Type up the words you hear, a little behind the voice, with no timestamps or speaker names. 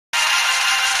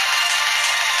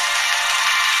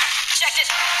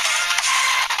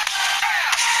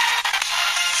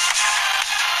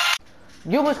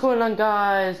Yo, what's going on,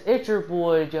 guys? It's your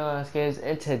boy John Skids,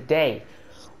 and today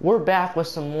we're back with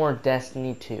some more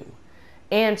Destiny 2.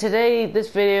 And today, this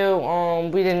video,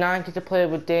 we did not get to play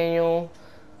with Daniel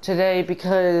today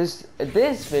because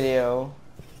this video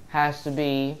has to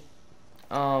be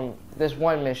this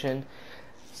one mission.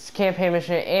 It's a campaign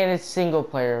mission, and it's single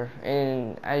player.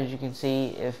 And as you can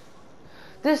see, if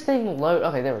this thing load,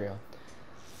 okay, there we go.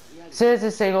 Since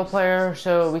it's single player,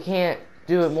 so we can't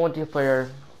do it multiplayer.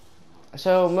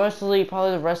 So mostly,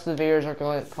 probably the rest of the videos are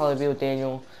going to probably be with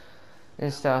Daniel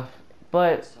and stuff.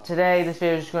 But today, this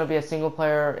video is just going to be a single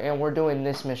player, and we're doing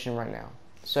this mission right now.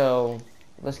 So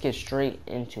let's get straight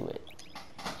into it.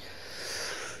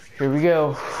 Here we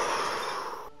go.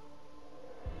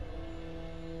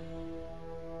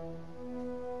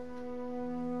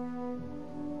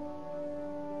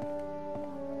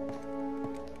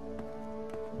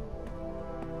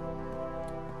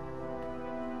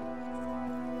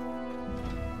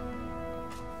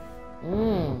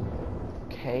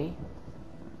 Okay.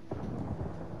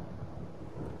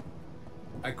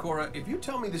 Ikora, if you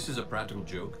tell me this is a practical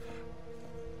joke,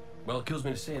 well, it kills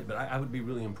me to say it, but I would be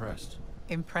really impressed.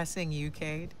 Impressing you,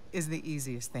 Cade, is the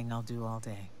easiest thing I'll do all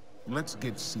day. Let's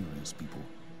get serious, people.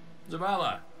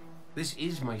 Zavala, this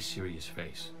is my serious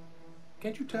face.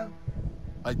 Can't you tell?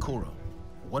 Ikora,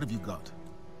 what have you got?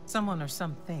 Someone or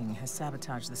something has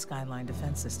sabotaged the Skyline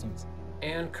defense systems.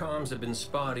 And comms have been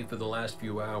spotty for the last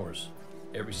few hours.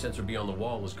 Every sensor beyond the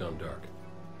wall has gone dark.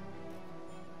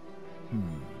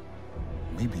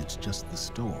 Maybe it's just the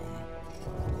storm.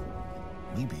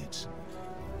 Maybe it's...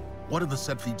 What are the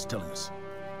set feeds telling us?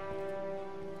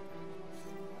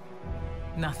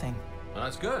 Nothing. Well,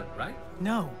 that's good, right?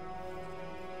 No.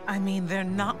 I mean, they're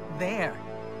not there.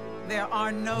 There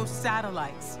are no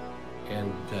satellites.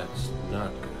 And that's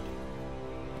not good.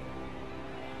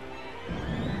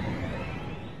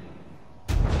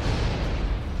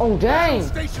 Oh, dang!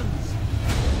 Stations!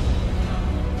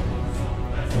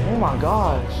 Oh my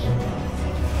gosh.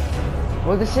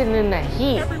 Well, they're sitting in that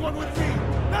heat. Everyone with me,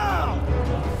 now!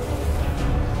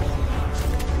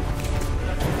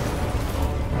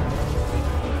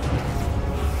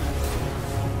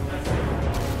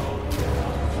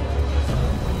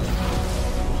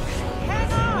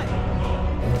 Hang on!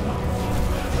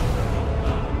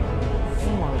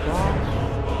 Oh my gosh.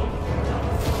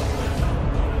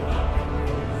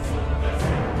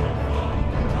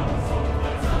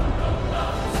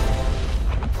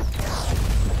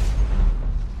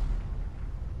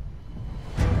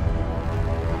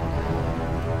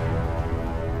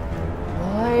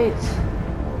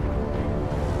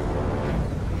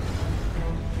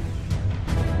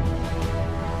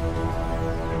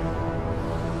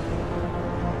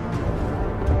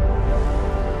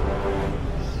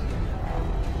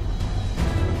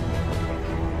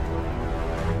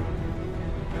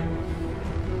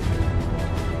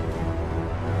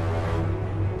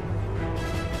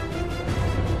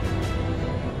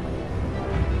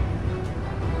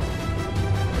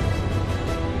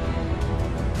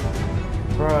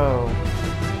 Bro.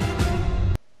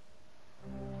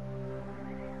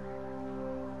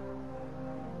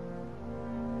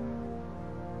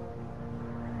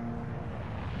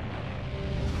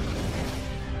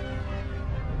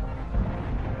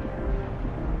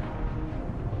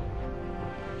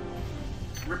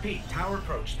 Repeat, tower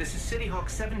approach. This is City Hawk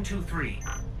 723.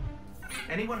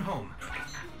 Anyone home?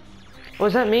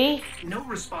 Was that me? No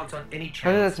response on any I think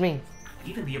channels. that's me.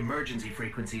 Even the emergency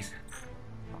frequencies.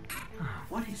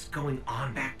 What is going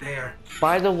on back there?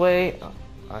 By the way,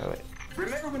 wait.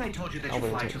 Remember when I told you that I'll you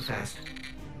wait fly until too it's fast?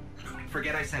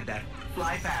 Forget I said that.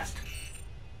 Fly fast.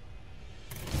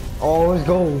 Oh, let's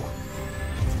go.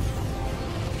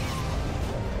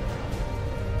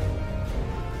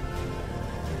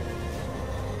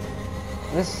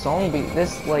 This songs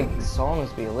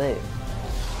be lit.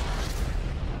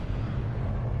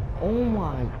 Oh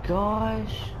my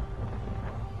gosh.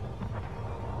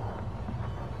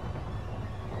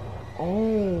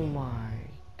 Oh my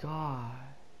gosh.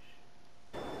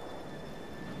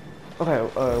 Okay,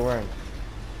 we're in.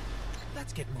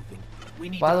 Let's get moving. We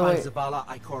need By to the find way- Zavala,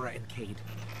 Ikora, and Cade.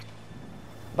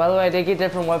 By the way, I did get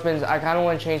different weapons. I kind of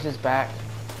want to change this back,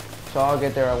 so I'll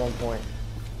get there at one point.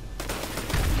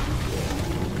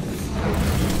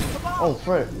 Oh,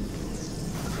 frick.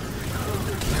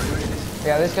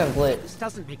 Yeah, this gun's lit. This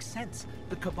doesn't make sense.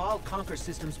 The Cabal conquer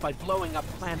systems by blowing up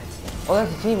planets. Oh,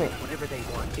 that's a teammate. Whatever they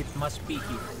want, it must be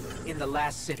here, in the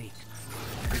last city.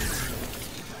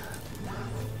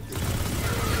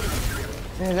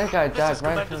 Man, that guy died This is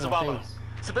right in Commander front of my Zavala. face.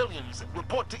 Civilians,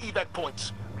 report to evac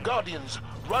points. Guardians,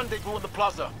 rendezvous in the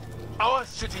plaza. Our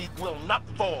city will not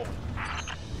fall.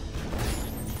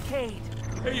 Cade.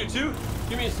 Hey, you two.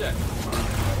 Give me a sec.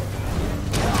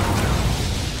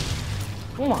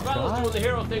 Oh my Fella's doing god. the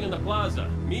hero thing in the plaza.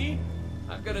 Me?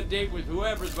 I've got a date with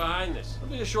whoever's behind this. It'll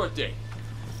be a short date.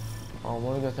 Oh,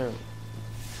 let me go through.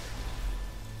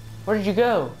 Where did you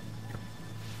go?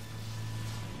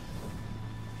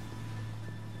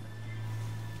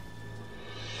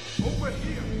 Over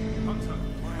here, Hunter.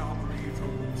 My armory is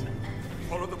open.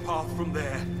 Follow the path from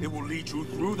there. It will lead you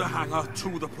through the hangar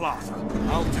to the plaza.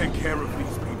 I'll take care of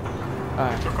these people.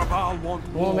 Alright. The Cabal want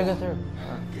Well, war. let me go through.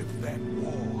 Give them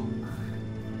war.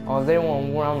 Oh, if they want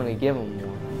more, I'm gonna give them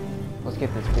more. Let's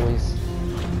get this, boys.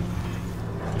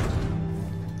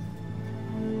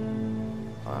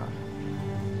 Alright.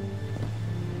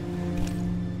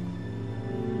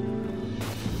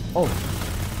 Oh.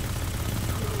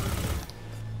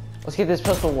 Let's get this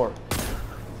pistol work.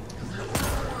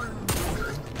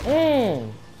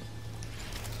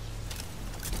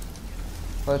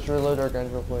 Let's reload our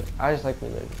guns real quick. I just like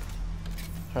reloading.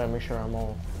 Try to make sure I'm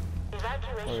all.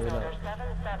 Evacuation order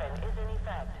 77 is in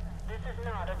effect. This is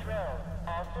not a drill.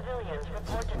 All civilians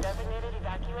report to designated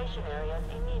evacuation areas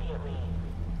immediately.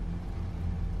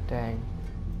 Dang.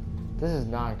 This is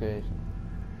not good.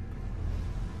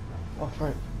 Oh,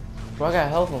 frick. Bro, I gotta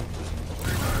help him.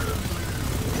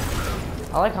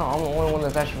 I like how I'm the only one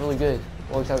that's actually really good.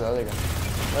 Well, except the other guy.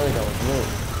 The other guy was good.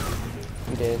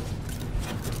 He did.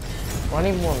 Well, I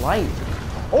need more light.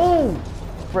 Oh!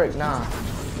 Frick, nah.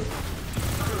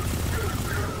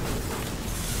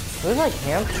 Those like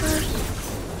hamsters?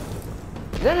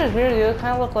 Is that just weird? They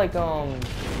kind of look like,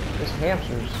 just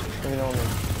hamsters. If you know what I mean.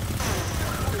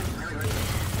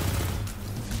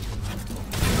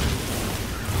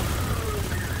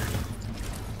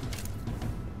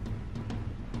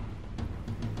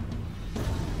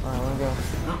 Alright, let me go.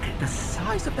 Look at the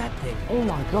size of that thing. Oh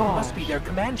my god. Must be their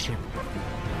command ship.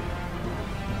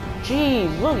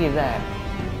 Jeez, look at that.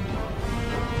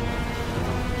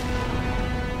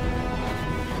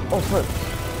 Oh, flip.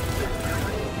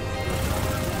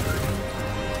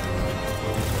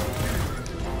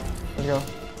 Let's go.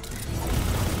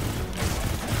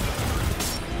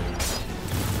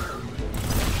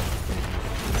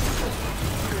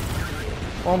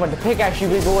 Oh, I'm about to pickaxe you,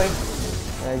 big boy.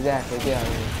 Yeah, exactly, get out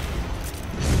of here.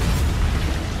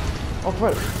 Oh,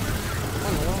 flip.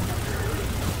 Oh, no.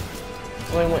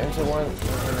 Well, I went into one.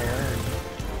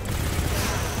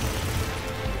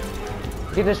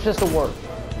 Get this pistol work.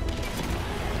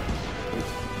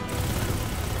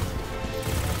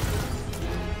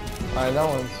 Alright, that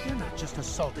one's. You're not just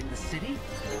assaulting the city.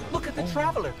 Look at the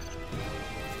Traveler.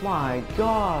 My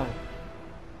god.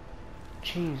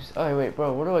 Jeez. Oh, wait,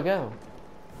 bro, where do I go?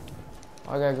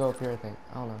 I gotta go up here, I think.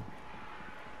 I don't know.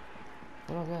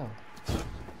 Where do I go?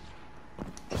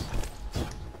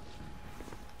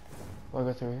 Do I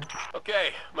go through here?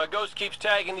 Okay, my ghost keeps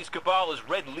tagging these Cabal as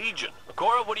Red Legion.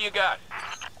 Cora, what do you got?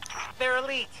 They're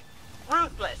elite,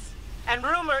 ruthless, and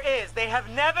rumor is they have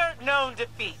never known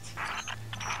defeat.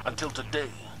 Until today.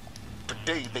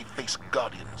 Today they face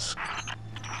Guardians.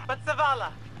 But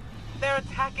Zavala, they're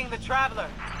attacking the Traveler.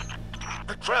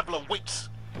 The Traveler waits.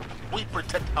 We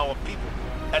protect our people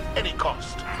at any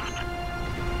cost.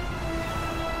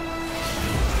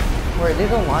 Wait,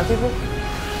 these are my people?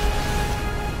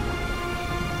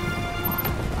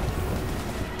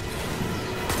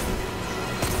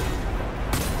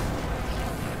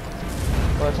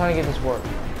 We're trying to get this work.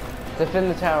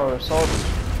 Defend the tower, assault,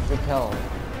 repel.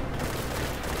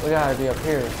 We gotta be up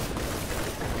here.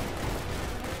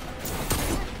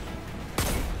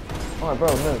 Alright, bro,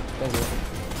 move. Thank you.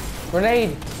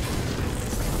 Grenade!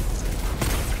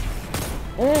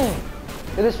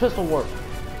 Get this pistol work.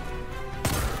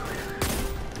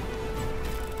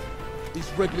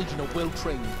 These Red Legion are well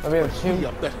trained. We have two. We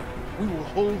are better. We will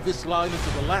hold this line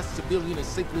until the last civilian is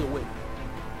safely away.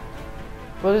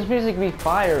 Well, this music can be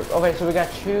fired. Okay, so we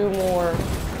got 2 more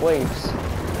waves.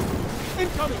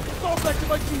 Incoming! Fall back to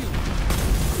my shield!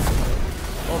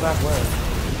 Oh, back where?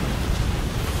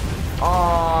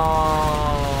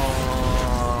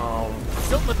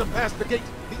 Don't let them pass the gate.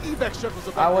 The evac shuttles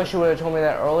are back I there. wish you would have told me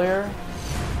that earlier.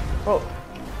 Bro,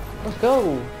 let's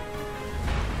go.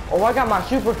 Oh, I got my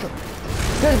super truck.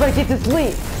 Guys, better get this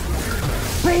lit.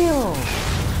 Bam!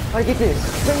 I get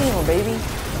this. Bam, baby.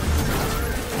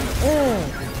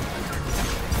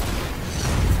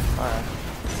 Alright.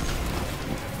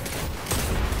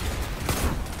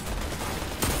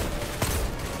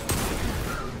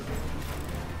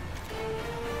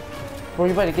 Bro,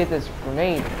 you better get this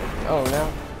grenade. Oh,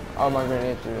 no. Oh, my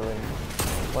grenade's reloading.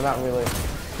 Well, not really.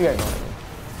 You guys know what I mean.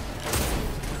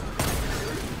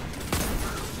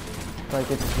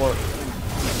 Like, it just works.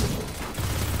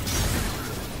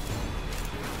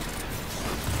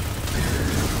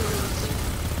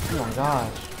 Oh my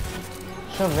gosh.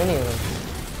 So many of them.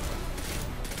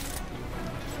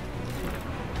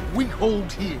 We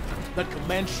hold here. That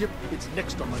command ship is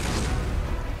next on my list.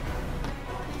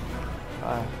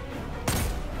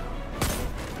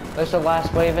 That's the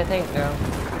last wave, I think, now.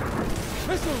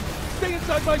 Missiles! Stay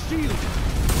inside my shield!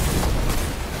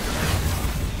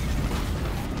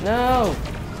 No!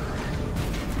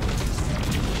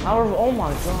 Oh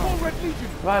my god. All Red Legion!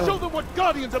 Right. Show them what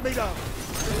Guardians are made of!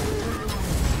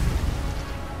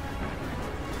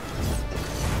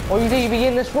 Oh, you think you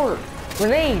begin this work?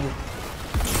 Grenade!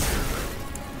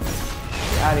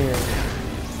 Get out of here.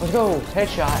 Let's go.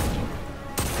 Headshot.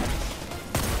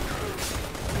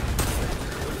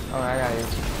 Alright, I got you.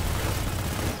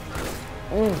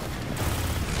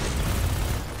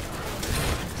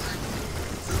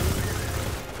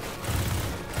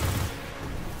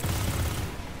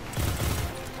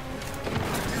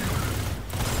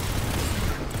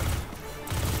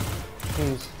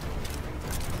 Jeez.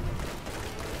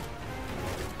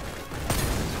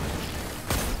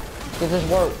 Get this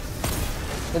work.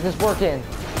 Get this working.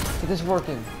 Get this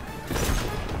working.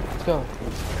 Let's go.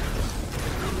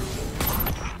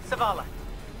 Zavala,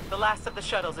 the last of the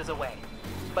shuttles is away.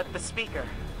 But the speaker,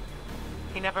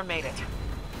 he never made it.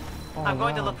 Oh, I'm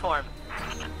going to no. look for him.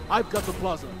 I've got the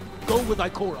plaza. Go with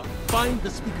Ikora. Find the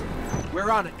speaker.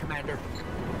 We're on it, Commander.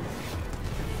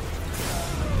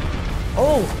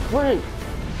 Oh, great.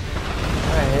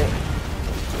 Alright, hit.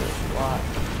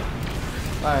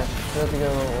 Alright, we have to go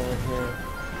over here.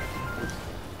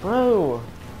 Bro!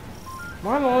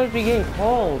 Why am I always be getting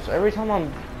calls every time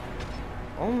I'm...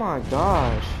 Oh my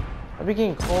gosh. I be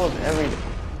getting calls every...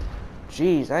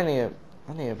 Jeez, I need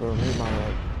to remove my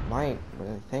mic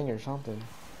thing or something.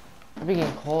 I be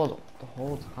getting calls the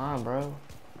whole time, bro.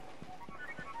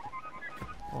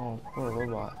 Oh, poor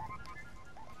robot.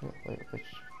 Wait, which...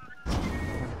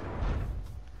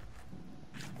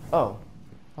 Oh.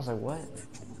 I was like, what?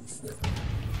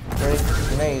 Ready?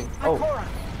 Grenade. Oh.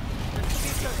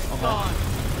 Gone.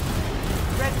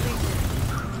 Red Legion,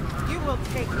 you will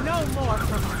take no more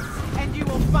from us, and you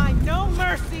will find no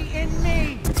mercy in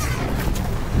me.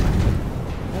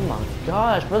 Oh my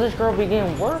gosh, bro, this girl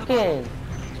began working.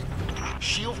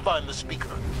 She'll find the speaker.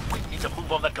 We need to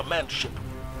move on that command ship.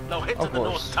 Now head to Of the course.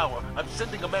 North Tower. I'm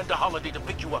sending Amanda Holiday to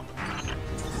pick you up.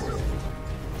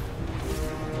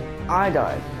 I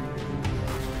died.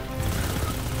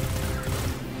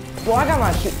 Well, I got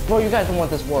my shit. Bro, you guys don't want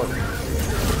this work.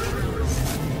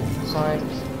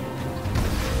 Science.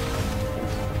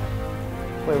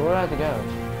 Wait, where do I have to go?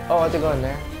 Oh, I have to go in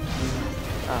there.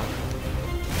 Oh.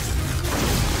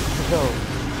 Let's go.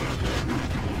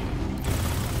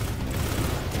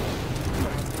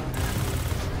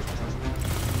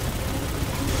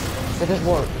 Did this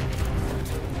work?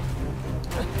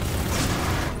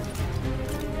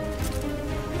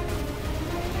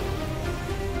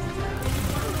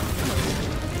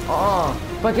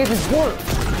 But get this work.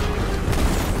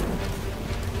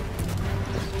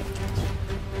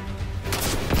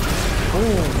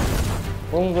 Boom.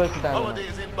 Boom goes to dynamite. Holiday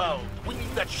is inbound. We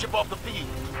need that ship off the field.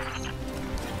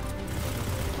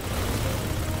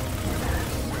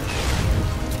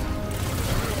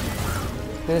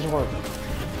 Get this work.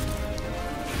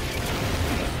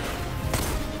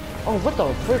 Oh, what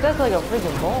the frick? That's like a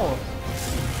freaking ball.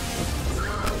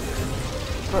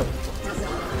 Bro.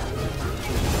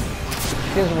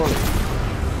 Get this work.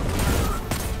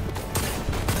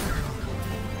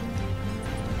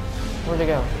 Where'd it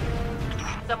go?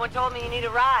 Someone told me you need a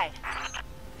ride.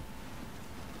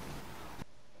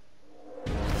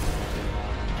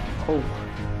 Oh.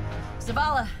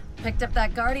 Zavala, picked up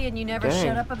that Guardian you never Dang.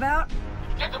 shut up about?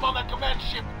 Get them on that command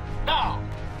ship, now!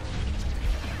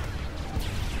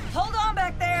 Hold on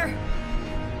back there!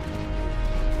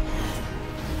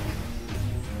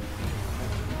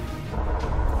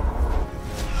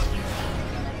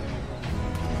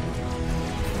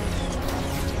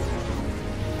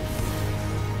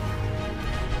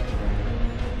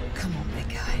 Come on, big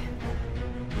guy.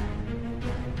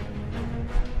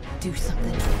 Do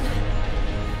something.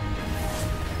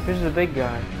 Who's the big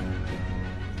guy?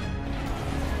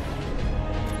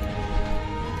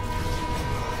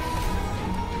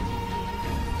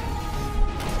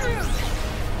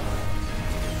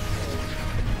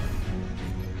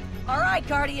 All right,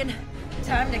 Guardian.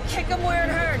 Time to kick him where it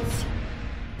hurts.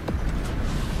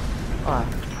 Alright.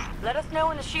 Let us know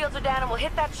when the shields are down and we'll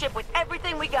hit that ship with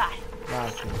everything we got.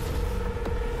 Gotcha.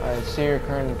 Alright, see your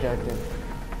current objective.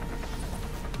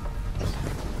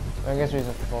 I guess we just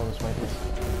have to follow this way too.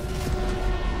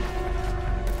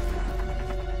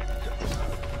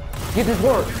 Get this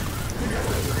work!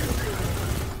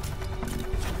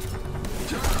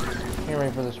 Can't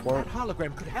wait for this work. That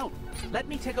hologram could help. Let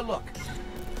me take a look.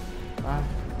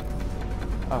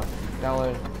 Oh,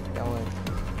 download.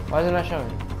 Why is it not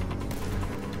showing?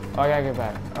 Oh, I gotta get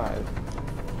back. Alright.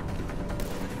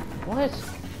 What?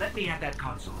 Let me at that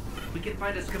console. We can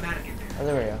find a schematic in there. Oh,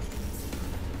 there we go.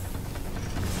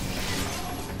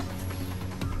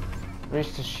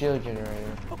 Reach the shield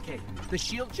generator. Okay, the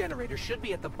shield generator should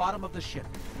be at the bottom of the ship.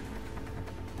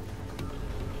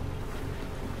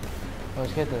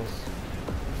 Let's get this.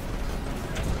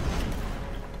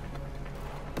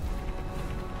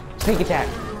 Sneak attack.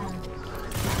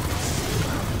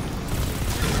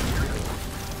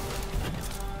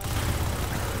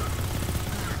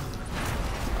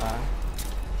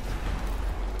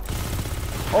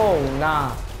 Oh,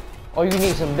 nah. Oh, you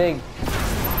need some big. Is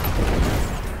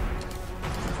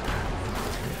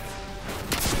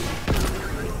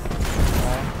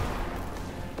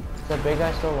that big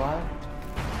guy still alive?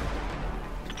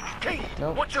 Kate,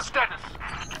 Nope. what's your status?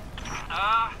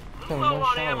 Low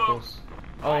on ammo.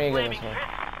 Oh, I need to get this one.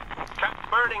 Kept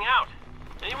burning out.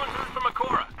 Anyone heard from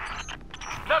Akora?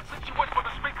 Not since you went for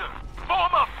the speaker.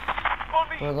 Form up! On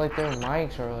me! But like their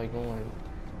mics are like going.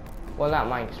 Well, not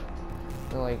mics.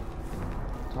 They're like.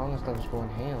 Song and stuff is going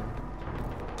ham.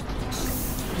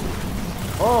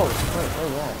 Oh! Wait, what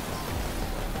is that?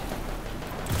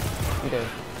 You did.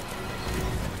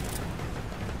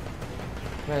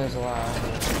 Man, there's a lot out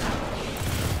here.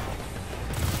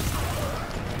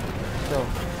 Let's go.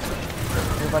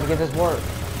 We're about to get this work.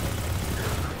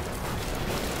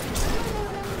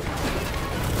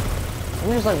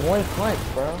 I'm just like one punch,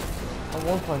 bro. I'm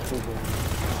one punch people.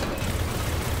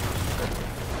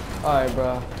 Alright,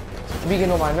 bro. You be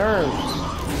getting on my nerves.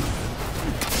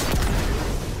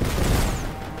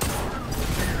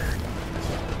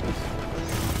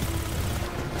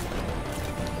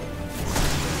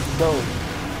 Go.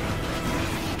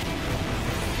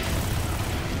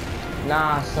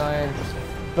 Nah, son.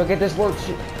 But get this work.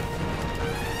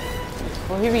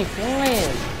 Well, he be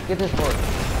flying. Get this work.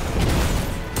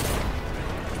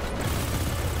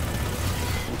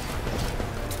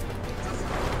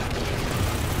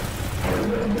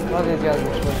 A lot of these guys are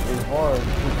supposed to be hard.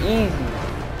 It's easy.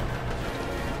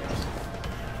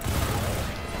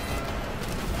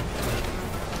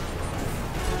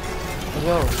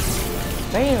 Yo.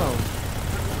 Damn.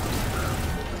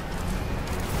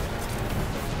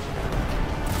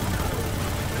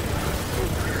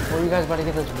 Where are you guys about to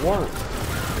get this work?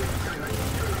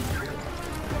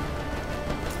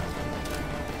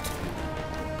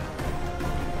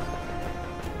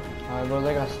 Alright, bro,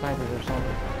 they got snipers or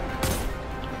something.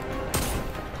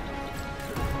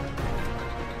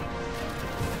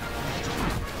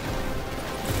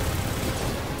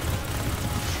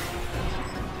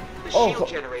 The shield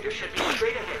generator should be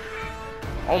straight ahead.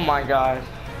 Oh my god.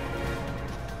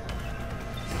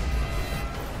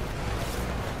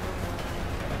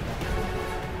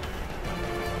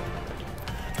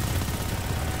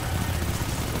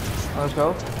 Let's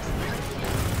go.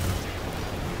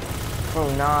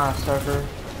 Oh nah, sucker.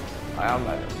 I'm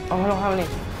better. Oh, I don't have any.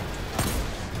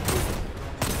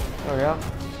 There we go.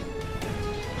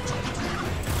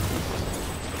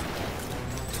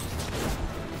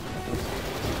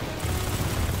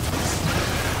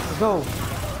 Let's go.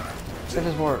 Get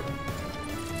this work.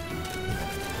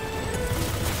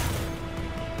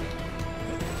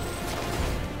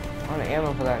 I want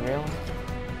ammo for that, really? I'm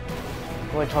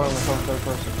only talking myself third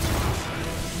person.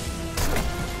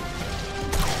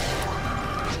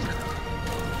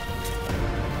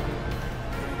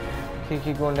 Can you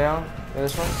keep going down? Yeah,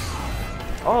 this one?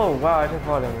 Oh, wow, I took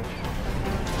fall damage.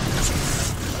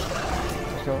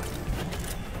 Let's go.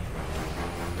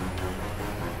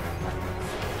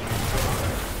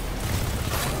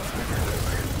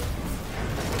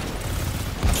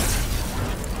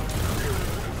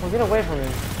 Oh, get away from me.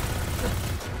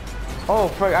 Oh,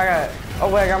 frick, I got it. Oh,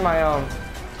 wait, I got my,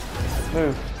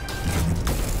 move.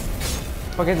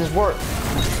 Fuck, get this work.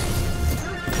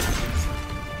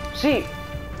 See,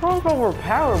 I'm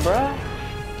overpowered, bruh.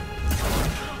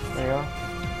 There you go.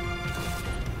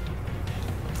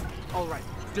 All right,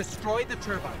 destroy the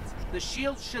turbines. The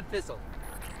shield should fizzle.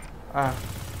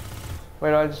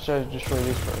 Wait, I just tried to destroy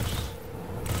these first.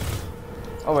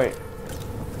 Oh, wait.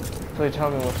 So they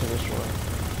tell me what to destroy.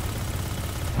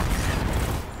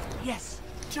 Yes,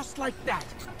 just like that.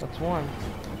 That's one.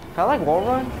 Can I like wall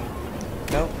run?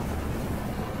 Nope.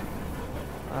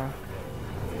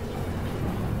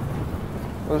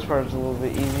 This part is a little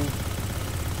bit easy.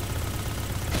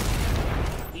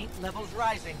 Heat levels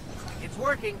rising. It's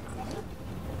working.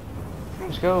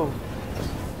 Let's go.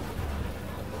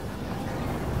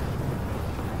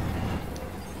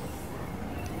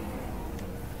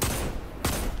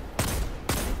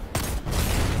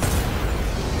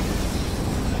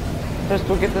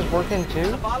 We'll get this working too.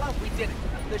 Zavala, we did it.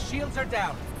 The shields are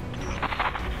down.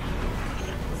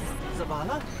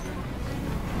 Zavala?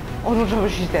 Oh, don't tell me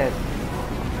she's dead.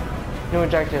 New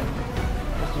objective.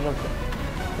 What's the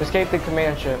objective? Escape the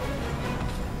command ship.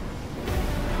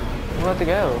 Where do I have to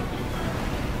go?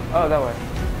 Oh, that way.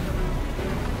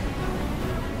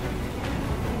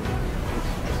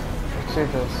 Let's see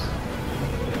this.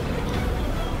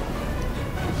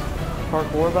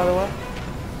 Parkour, by the way.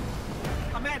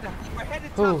 Amanda, we're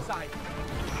headed Ooh. topside.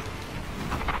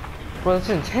 Bro, that's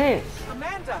intense.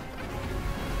 Amanda!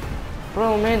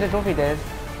 Bro, Amanda, don't be dead.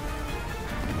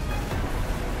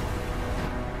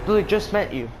 Literally just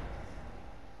met you.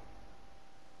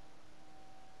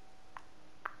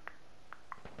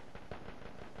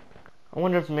 I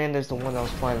wonder if Amanda's the one that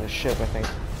was flying the ship, I think.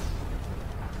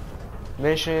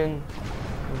 Mission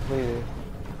completed.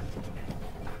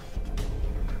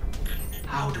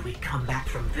 How do we come back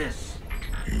from this?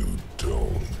 You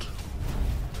don't.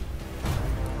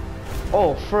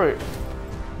 Oh, fruit.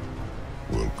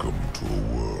 Welcome to a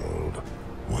world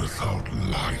without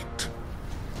light.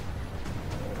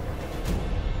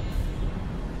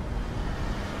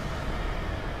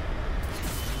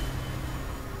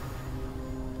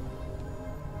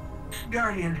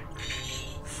 Guardian,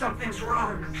 something's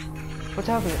wrong. What's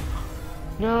happening?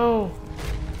 No.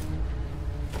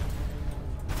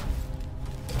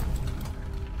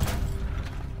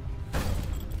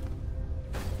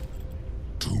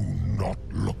 Do not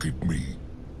look at me,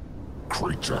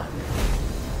 creature.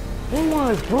 Oh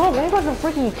my, bro, I'm about to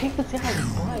freaking kick this guy's You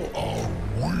butt. are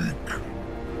weak.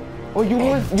 Oh, you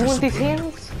want these Undisciplined,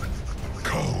 hands?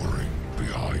 Cowering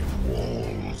behind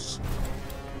walls.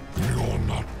 You're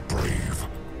not brave.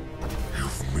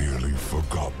 You've merely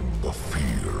forgotten the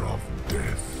fear of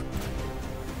death.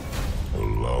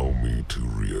 Allow me to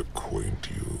reacquaint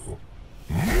you.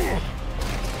 Oh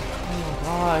my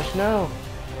gosh, no.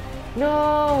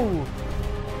 No!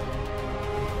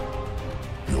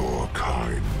 Your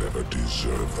kind never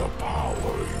deserve the power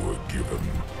you were given.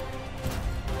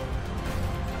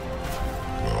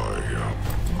 I am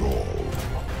Gaul,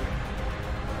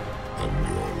 and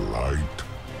your light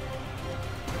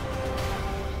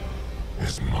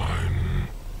is mine.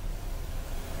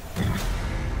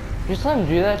 Just let him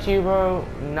do that to you, bro?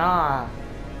 Nah.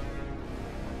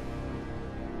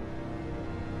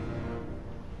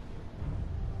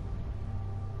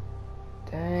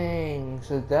 Dang,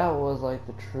 so that was like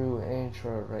the true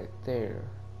intro right there.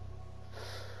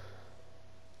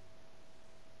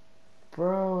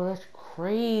 Bro, that's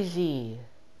crazy.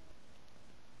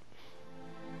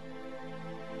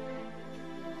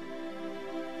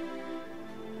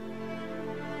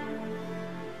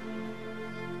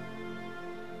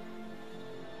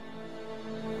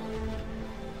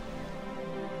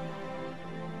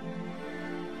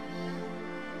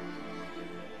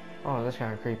 Oh, that's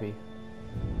kind of creepy.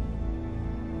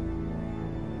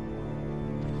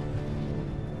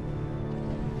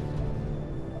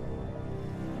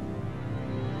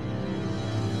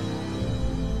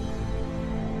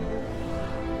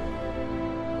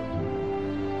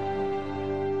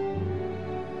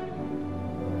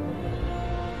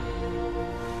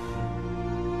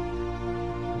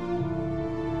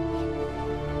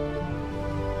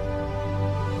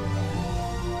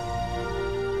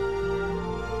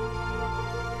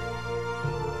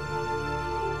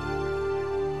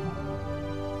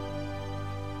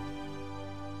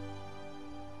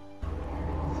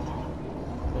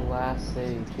 Last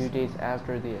city, 2 days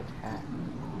after the attack.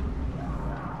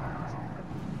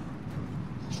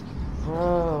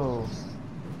 Bro.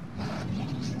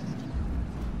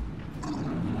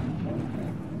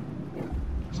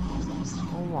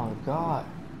 Oh my god.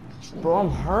 Bro, I'm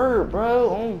hurt,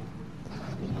 bro.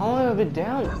 How long have I been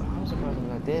down? I'm surprised I'm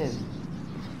not dead.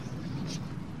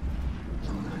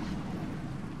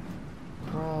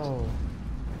 Bro.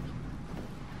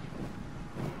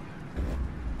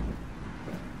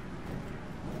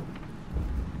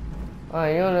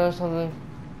 You wanna know something?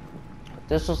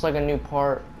 This looks like a new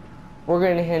part. We're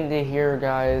gonna end it here,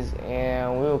 guys,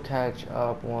 and we'll catch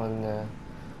up on the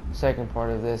second part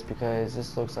of this because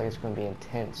this looks like it's gonna be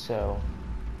intense. So,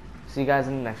 see you guys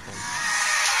in the next one.